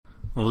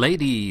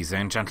Ladies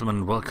and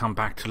gentlemen, welcome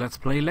back to Let's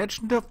Play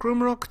Legend of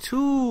Grimrock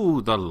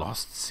II, The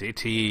Lost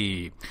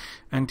City.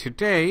 And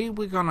today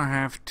we're gonna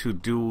have to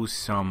do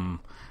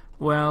some,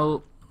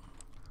 well,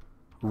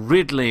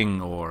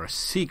 riddling or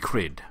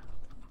secret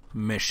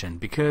mission,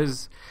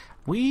 because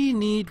we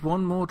need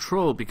one more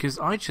troll, because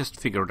I just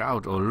figured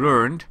out or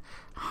learned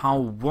how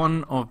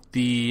one of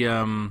the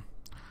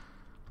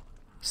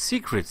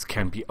secrets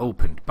can be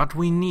opened, but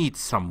we need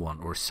someone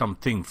or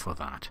something for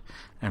that,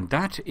 and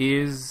that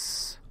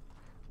is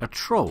a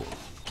troll.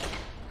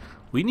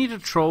 We need a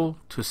troll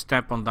to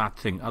step on that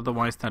thing,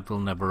 otherwise that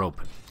will never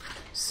open.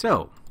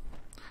 So,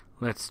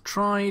 let's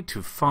try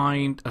to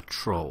find a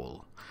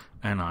troll.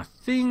 And I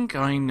think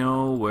I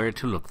know where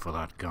to look for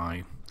that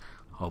guy.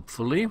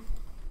 Hopefully.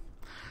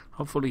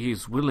 Hopefully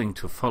he's willing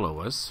to follow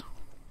us.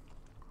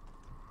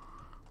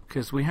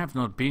 Because we have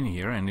not been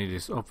here, and it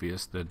is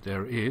obvious that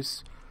there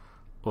is,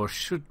 or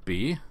should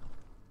be,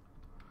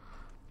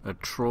 a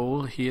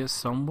troll here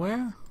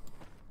somewhere.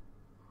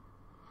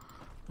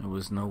 There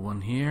was no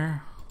one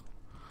here,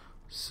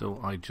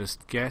 so I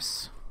just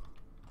guess.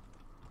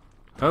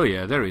 Oh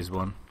yeah, there is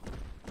one.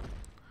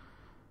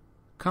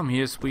 Come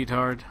here,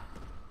 sweetheart.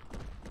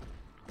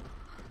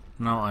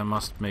 Now I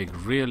must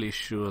make really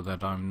sure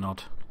that I'm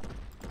not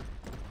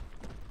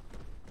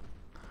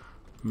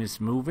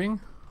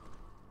mismoving.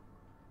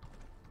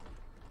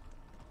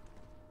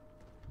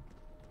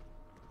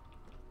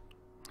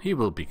 He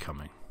will be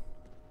coming.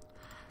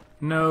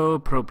 No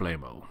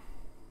problemo.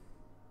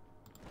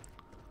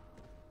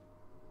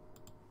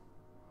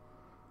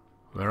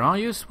 Where are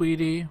you,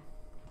 sweetie?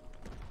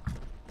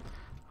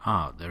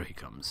 Ah, there he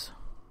comes.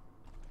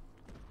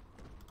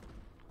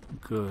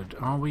 Good.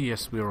 Are we?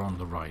 Yes, we're on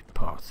the right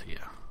path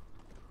here.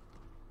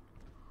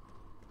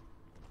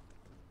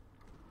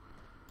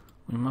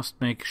 We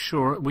must make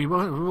sure we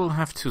will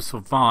have to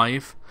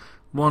survive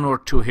one or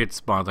two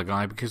hits by the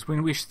guy, because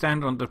when we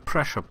stand on the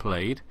pressure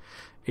plate,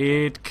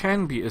 it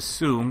can be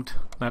assumed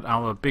that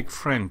our big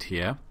friend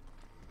here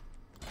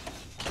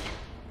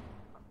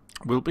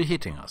will be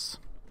hitting us.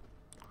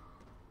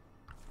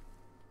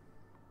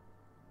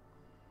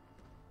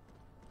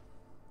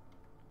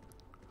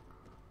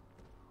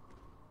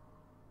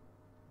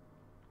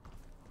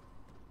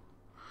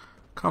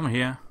 Come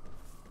here.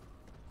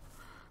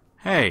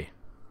 Hey.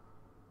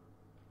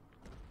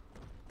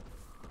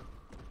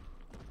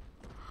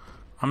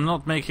 I'm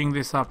not making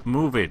this up.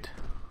 Move it.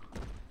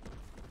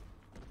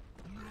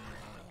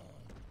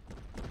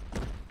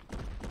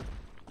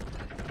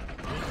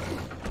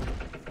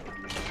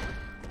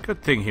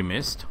 Good thing he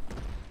missed.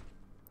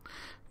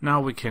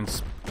 Now we can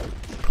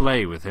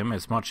play with him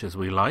as much as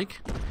we like,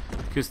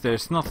 because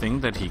there's nothing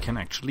that he can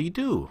actually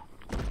do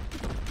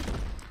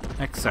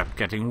except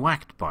getting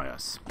whacked by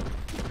us.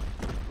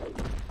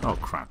 Oh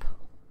crap.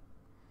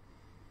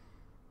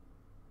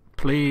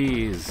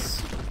 Please.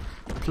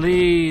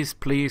 Please,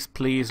 please,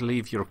 please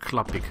leave your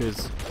club,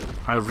 because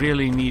I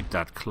really need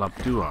that club,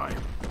 do I?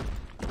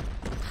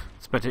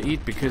 It's better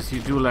eat, because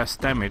you do less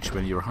damage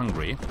when you're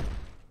hungry.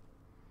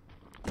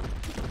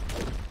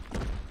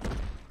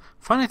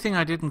 Funny thing,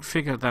 I didn't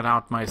figure that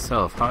out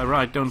myself. However,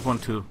 I don't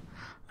want to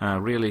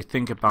really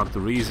think about the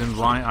reason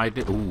why I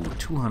did... Ooh,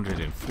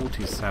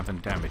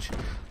 247 damage.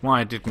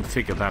 Why I didn't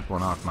figure that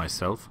one out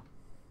myself.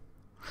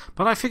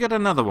 But I figured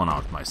another one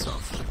out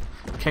myself.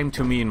 Came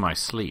to me in my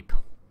sleep.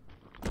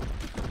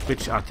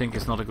 Which I think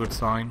is not a good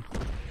sign.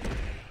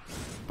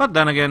 But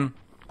then again,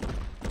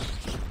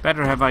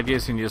 better have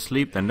ideas in your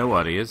sleep than no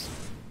ideas.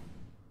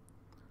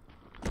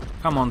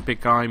 Come on,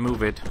 big guy,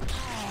 move it.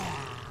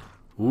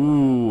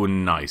 Ooh,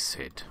 nice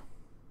hit.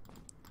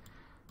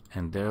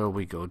 And there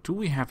we go. Do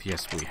we have?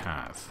 Yes, we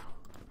have.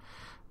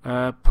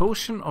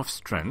 Potion of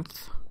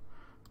strength.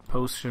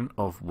 Potion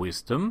of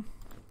wisdom.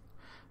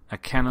 A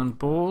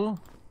cannonball.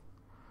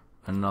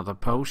 Another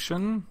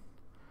potion.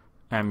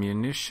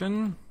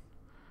 Ammunition.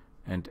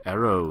 And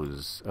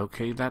arrows.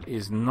 Okay, that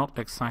is not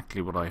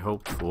exactly what I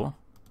hoped for.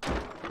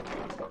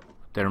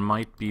 There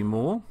might be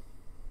more.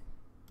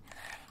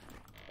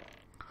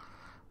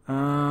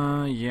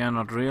 Yeah,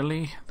 not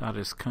really. That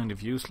is kind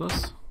of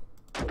useless.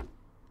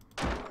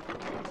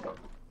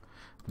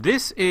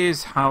 This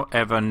is,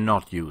 however,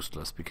 not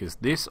useless, because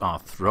these are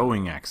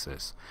throwing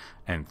axes.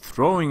 And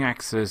throwing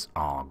axes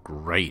are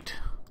great.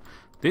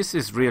 This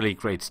is really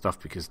great stuff,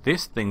 because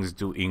these things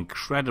do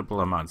incredible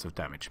amounts of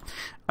damage.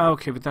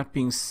 Okay, with that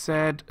being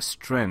said,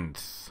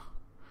 strength.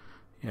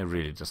 Yeah,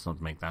 really does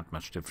not make that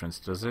much difference,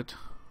 does it?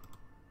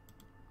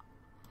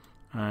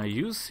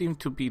 You seem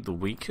to be the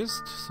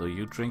weakest, so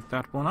you drink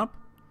that one up.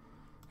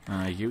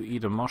 You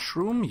eat a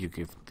mushroom, you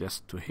give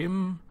this to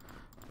him,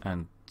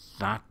 and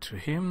that to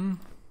him.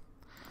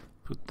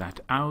 Put that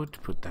out,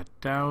 put that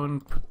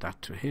down, put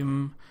that to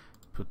him,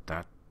 put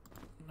that...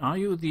 Are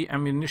you the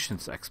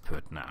ammunitions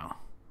expert now?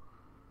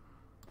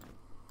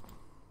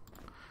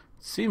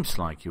 Seems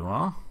like you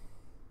are.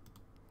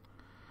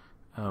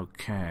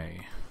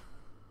 Okay.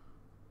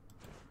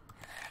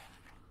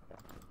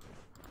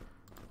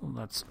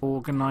 Let's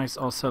organize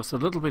ourselves a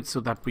little bit so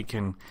that we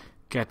can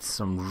get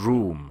some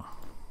room.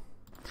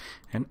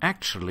 And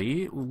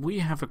actually, we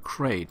have a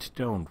crate,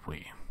 don't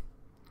we?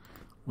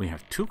 We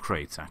have 2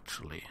 crates,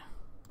 actually.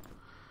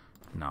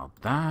 Now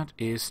that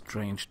is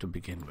strange to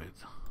begin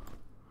with.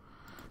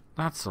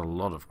 That's a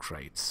lot of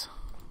crates.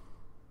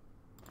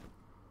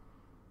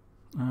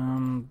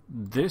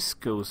 This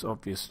goes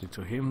obviously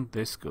to him.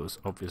 This goes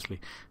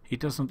obviously. He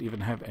doesn't even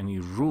have any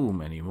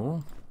room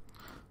anymore.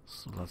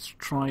 So let's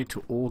try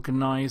to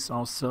organize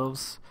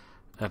ourselves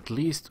at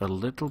least a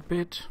little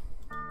bit.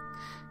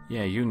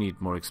 Yeah, you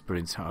need more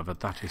experience, however,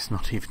 that is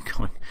not even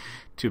going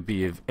to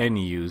be of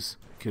any use,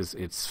 because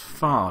it's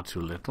far too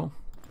little.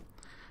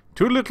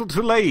 Too little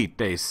too late,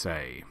 they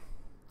say.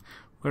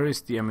 Where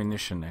is the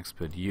ammunition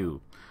expert?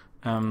 You.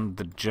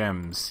 The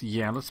gems.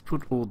 Yeah, let's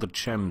put all the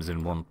gems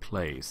in one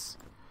place.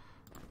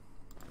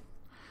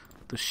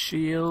 The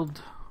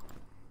shield.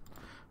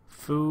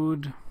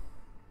 Food.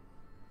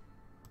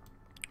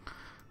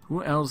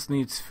 Who else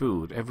needs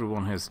food?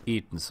 Everyone has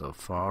eaten so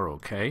far,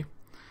 okay.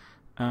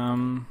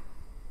 Any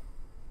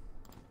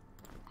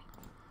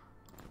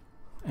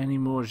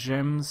more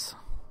gems?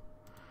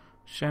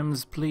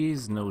 Gems,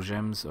 please. No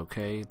gems.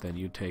 Okay, then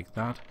you take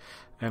that.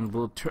 And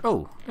we'll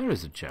oh, there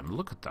is a gem.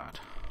 Look at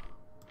that.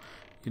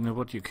 You know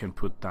what? You can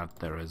put that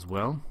there as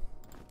well.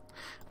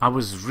 I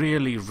was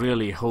really,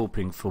 really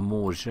hoping for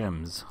more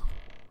gems.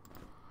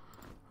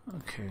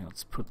 Okay,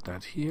 let's put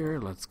that here.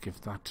 Let's give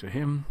that to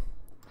him.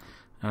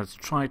 And let's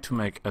try to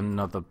make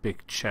another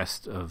big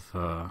chest of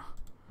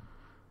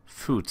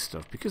food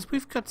stuff, because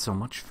we've got so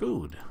much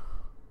food.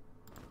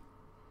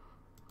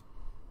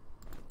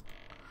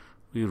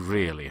 We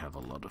really have a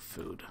lot of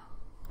food.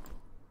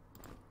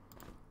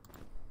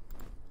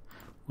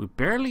 We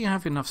barely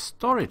have enough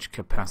storage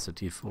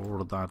capacity for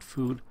all of that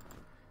food.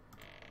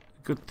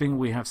 Good thing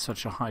we have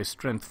such a high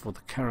strength for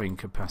the carrying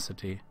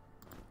capacity.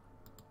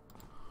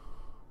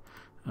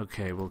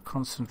 Okay, we'll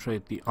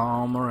concentrate the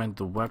armor and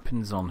the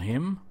weapons on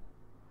him.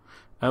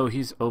 Oh,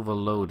 he's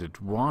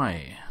overloaded.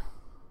 Why?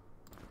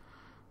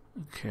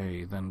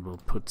 Okay, then we'll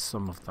put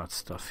some of that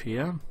stuff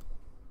here.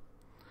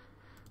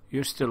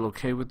 You're still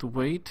okay with the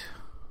weight?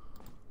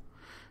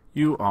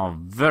 You are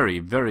very,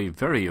 very,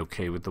 very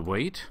okay with the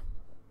weight.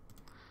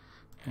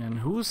 And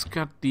who's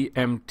got the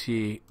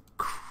empty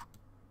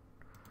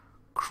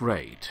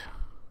crate?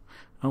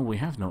 Oh, we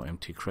have no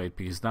empty crate,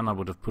 because then I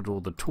would have put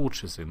all the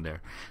torches in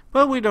there.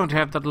 But we don't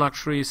have that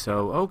luxury,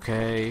 so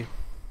okay.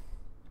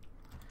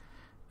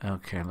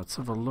 Okay, let's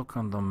have a look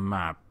on the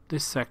map.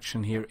 This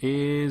section here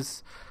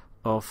is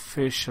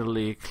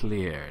officially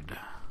cleared.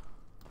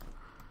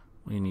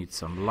 We need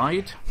some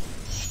light.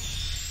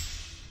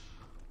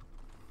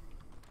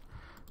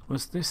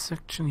 Was this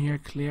section here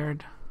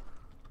cleared?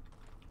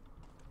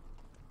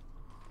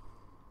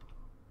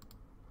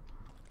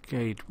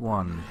 Gate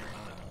 1.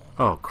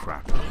 Oh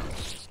crap.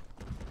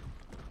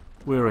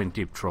 We're in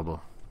deep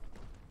trouble.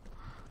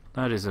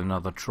 That is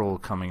another troll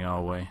coming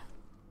our way.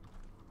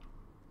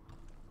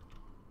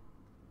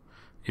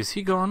 Is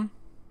he gone?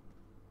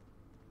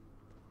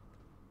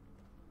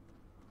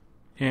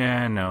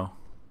 Yeah, no.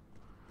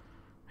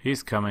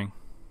 He's coming.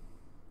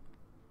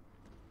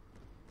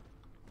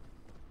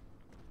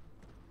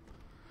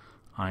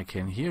 I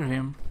can hear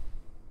him.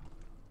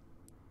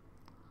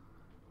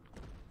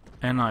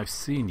 And I've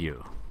seen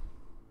you.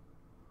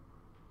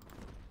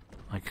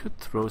 I could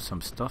throw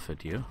some stuff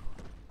at you.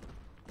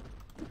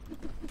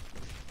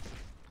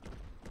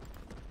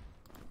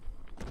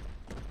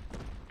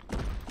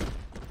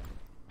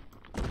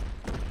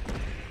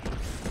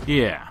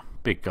 Yeah,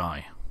 big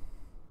guy.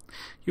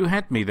 You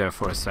had me there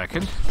for a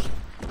second,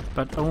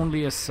 but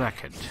only a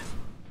second.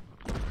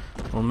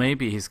 Well,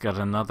 maybe he's got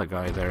another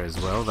guy there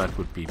as well. That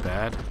would be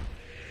bad.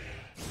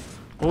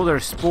 Or they're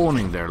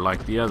spawning there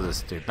like the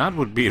others did. That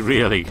would be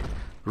really,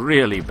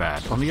 really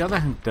bad. On the other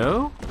hand,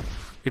 though,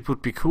 it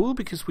would be cool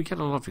because we get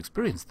a lot of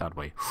experience that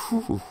way.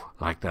 Whew,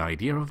 like the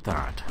idea of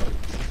that.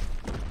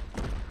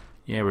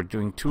 Yeah, we're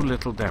doing too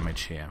little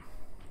damage here.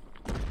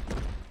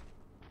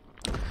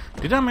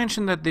 Did I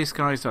mention that these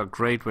guys are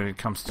great when it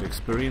comes to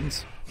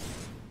experience?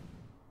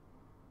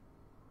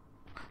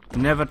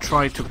 Never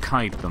try to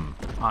kite them.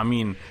 I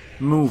mean,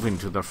 move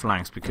into their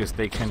flanks, because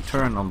they can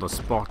turn on the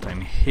spot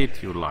and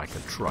hit you like a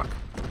truck.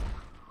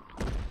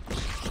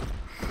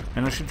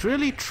 And I should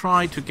really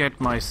try to get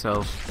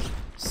myself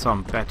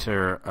some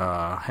better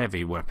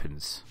heavy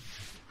weapons.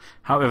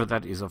 However,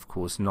 that is of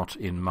course not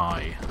in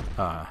my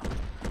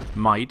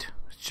might.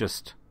 It's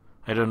just,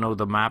 I don't know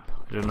the map,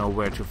 I don't know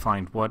where to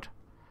find what.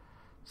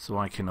 So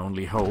I can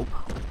only hope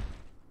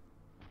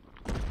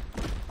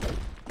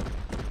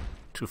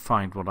to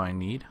find what I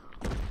need.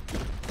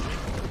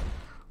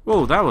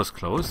 Whoa, that was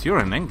close. You're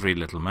an angry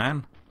little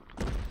man.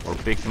 Or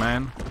big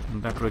man,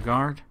 in that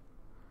regard.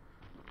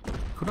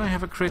 Could I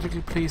have a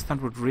critical, please?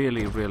 That would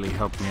really, really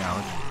help me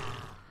out.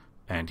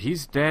 And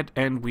he's dead,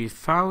 and we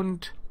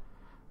found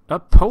a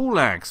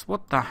poleaxe.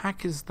 What the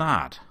heck is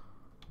that?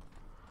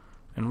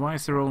 And why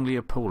is there only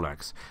a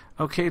poleaxe?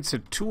 Okay, it's a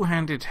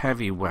two-handed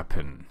heavy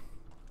weapon.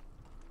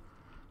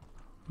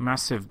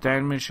 Massive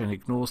damage and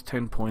ignores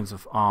 10 points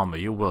of armor.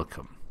 You're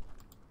welcome.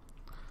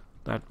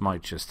 That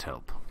might just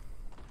help.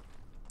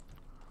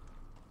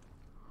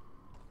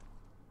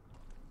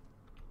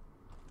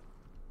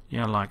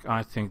 Yeah, like,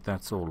 I think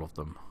that's all of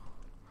them.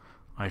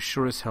 I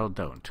sure as hell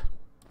don't.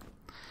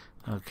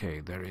 Okay,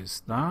 there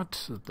is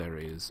that. There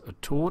is a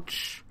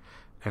torch.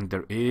 And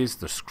there is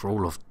the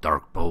Scroll of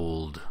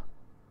Darkbold.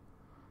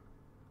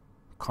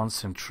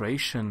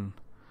 Concentration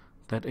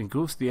that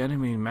engulfs the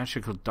enemy in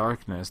magical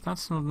darkness.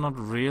 That's not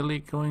really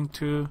going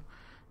to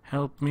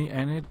help me.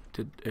 And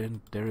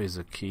there is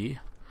a key.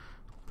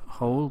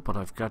 Hole, but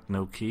I've got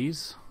no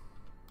keys.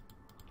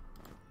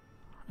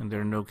 And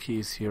there are no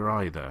keys here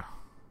either.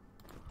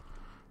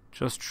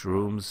 Just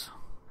shrooms.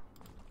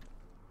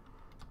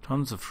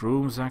 Tons of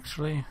shrooms,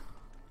 actually.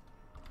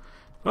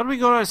 But we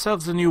got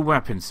ourselves a new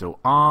weapon, so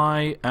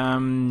I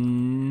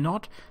am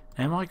not...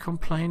 Am I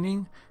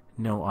complaining?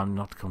 No, I'm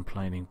not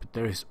complaining, but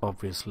there is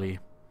obviously...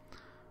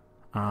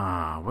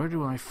 where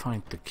do I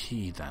find the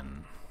key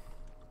then?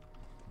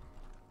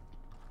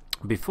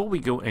 Before we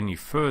go any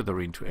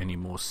further into any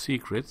more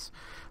secrets,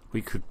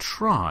 we could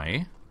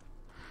try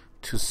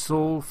to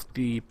solve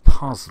the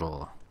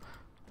puzzle.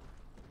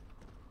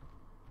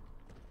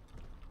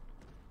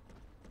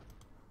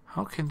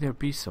 How can there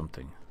be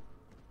something?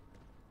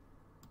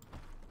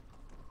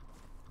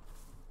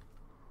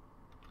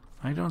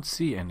 I don't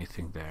see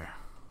anything there.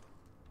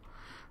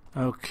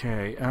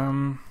 Okay,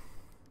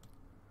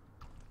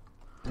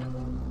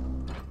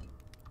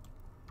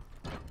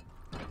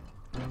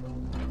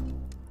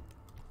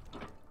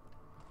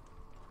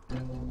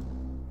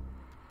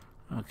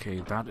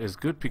 okay, that is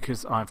good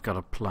because I've got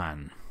a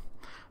plan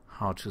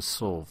how to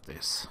solve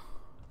this.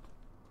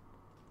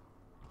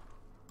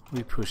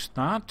 We push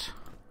that.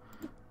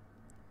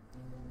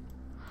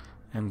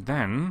 And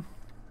then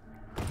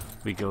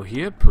we go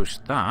here, push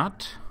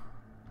that.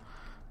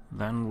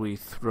 Then we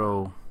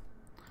throw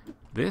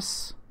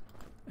this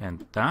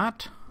and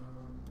that.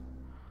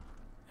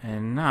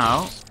 And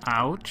now,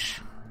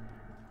 ouch,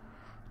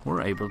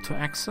 we're able to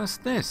access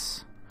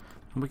this.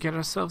 And we get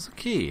ourselves a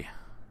key.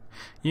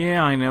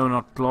 Yeah, I know,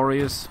 not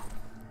glorious.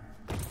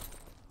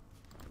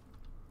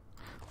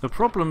 The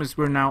problem is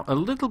we're now a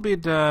little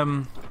bit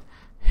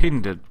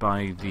hindered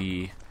by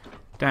the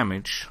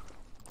damage.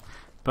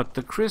 But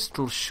the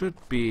crystal should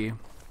be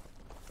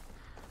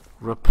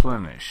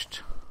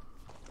replenished.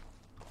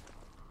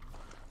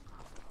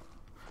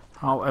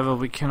 However,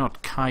 we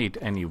cannot kite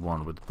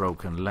anyone with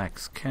broken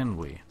legs, can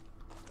we?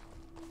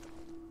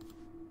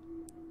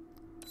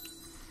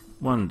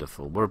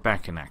 Wonderful, we're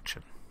back in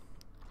action.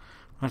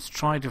 Let's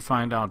try to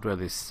find out where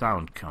this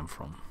sound comes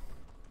from.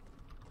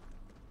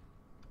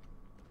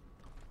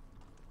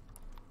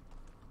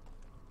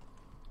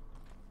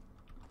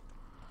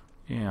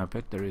 Yeah, I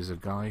bet there is a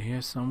guy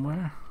here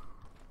somewhere.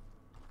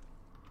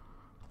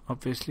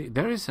 Obviously,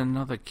 there is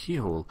another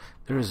keyhole.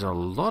 There is a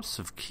lots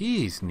of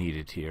keys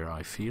needed here,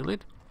 I feel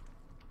it.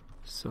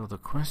 So the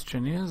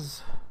question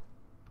is,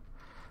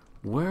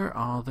 where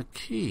are the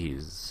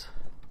keys?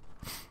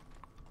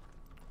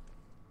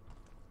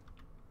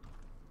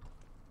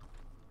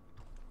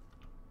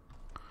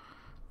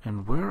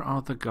 And where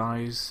are the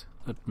guys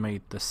that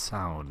made the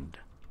sound?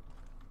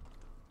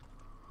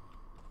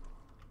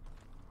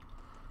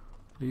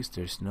 At least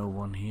there's no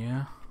one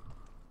here.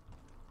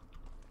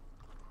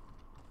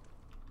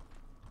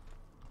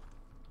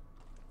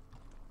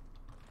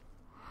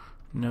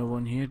 No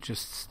one here,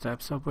 just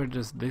steps up. Where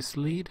does this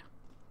lead?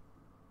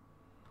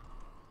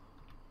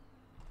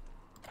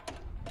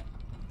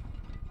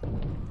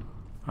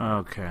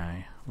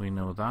 Okay, we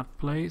know that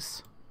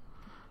place.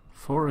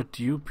 For a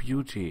due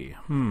beauty.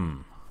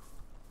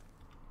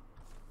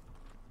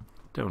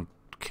 Don't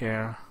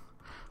care.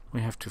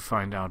 We have to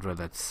find out where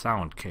that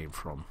sound came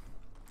from.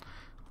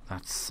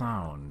 That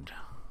sound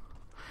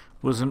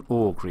was an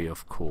augury,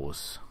 of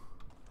course.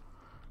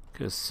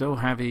 'Cause so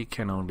heavy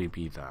can only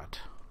be that.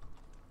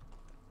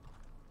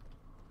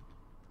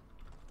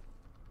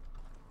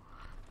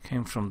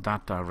 Came from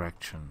that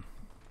direction.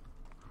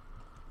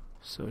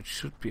 So it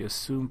should be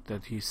assumed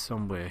that he's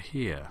somewhere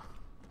here.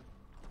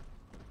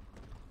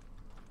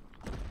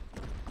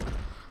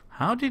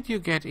 How did you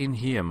get in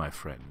here, my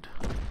friend?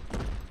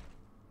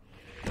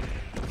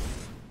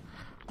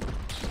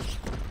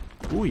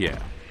 Oh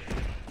yeah.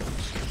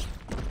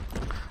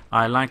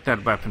 I like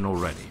that weapon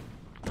already.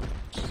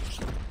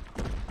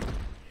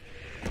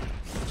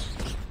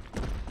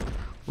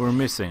 We're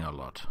missing a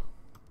lot.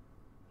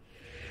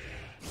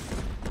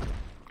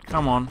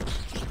 Come on.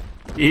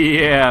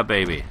 Yeah,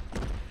 baby.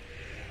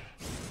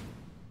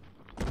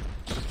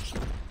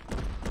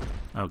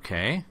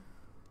 Okay.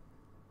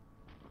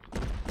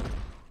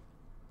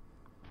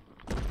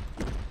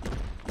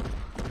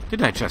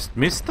 Did I just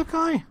miss the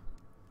guy?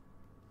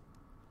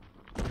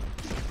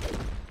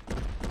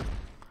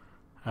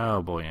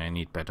 Oh boy, I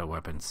need better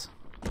weapons.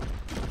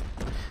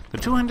 The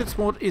two-handed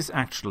sword is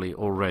actually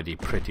already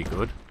pretty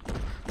good.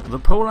 The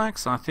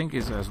poleaxe, I think,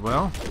 is as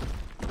well.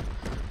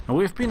 Now,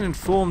 we've been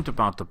informed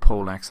about the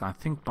poleaxe, I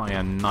think, by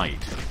a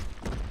knight.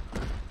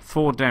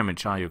 4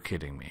 damage, are you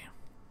kidding me?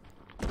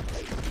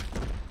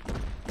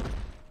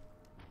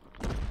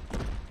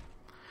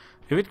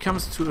 If it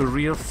comes to a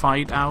real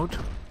fight out,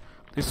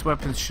 this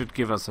weapon should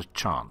give us a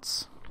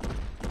chance.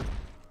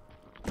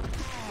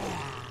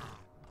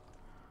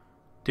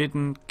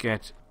 Didn't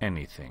get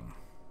anything.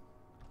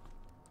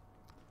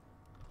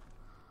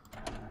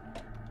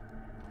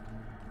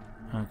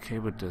 Okay,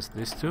 what does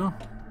this do?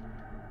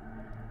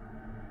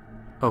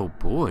 Oh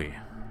boy.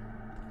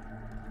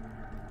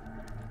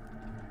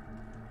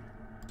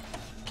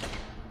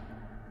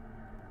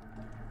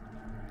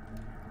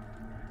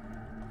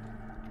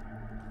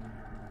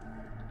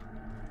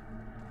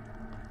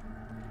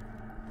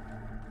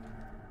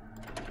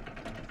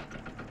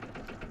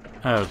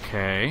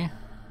 Okay.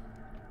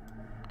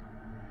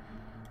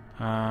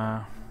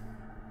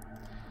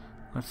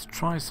 Let's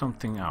try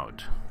something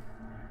out.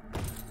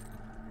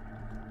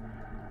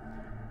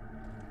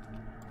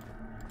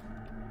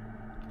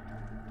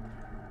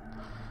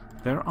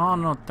 There are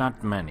not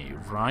that many,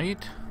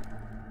 right?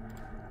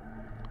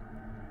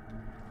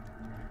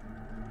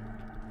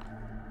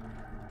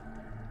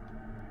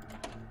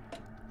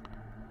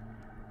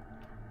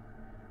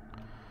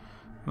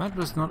 That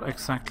was not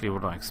exactly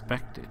what I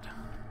expected.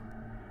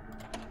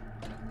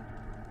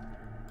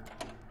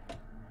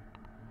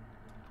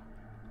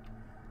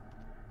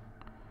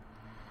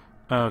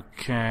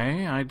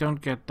 Okay, I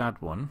don't get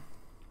that one.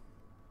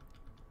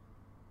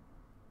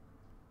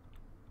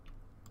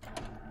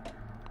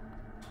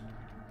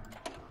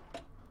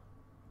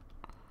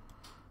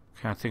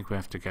 Okay, I think we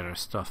have to get our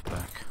stuff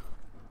back.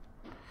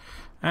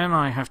 And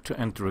I have to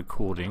end the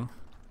recording.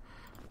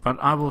 But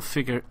I will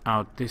figure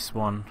out this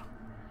one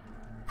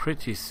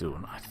pretty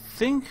soon. I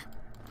think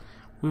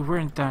we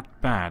weren't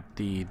that bad.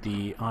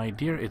 The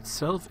idea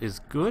itself is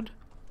good.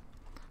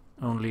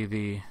 Only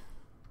the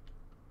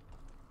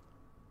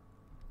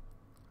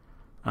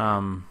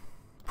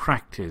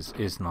practice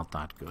is not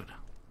that good.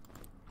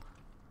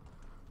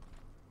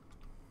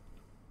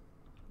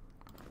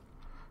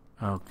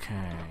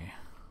 Okay.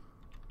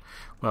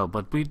 Well,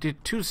 but we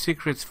did 2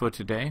 secrets for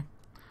today,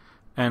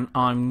 and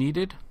I'm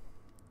needed.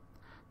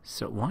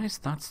 So why is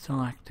that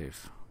still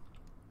active?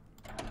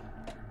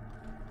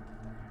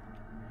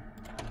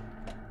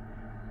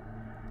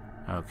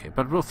 Okay,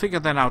 but we'll figure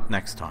that out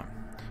next time.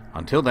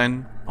 Until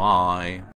then, bye.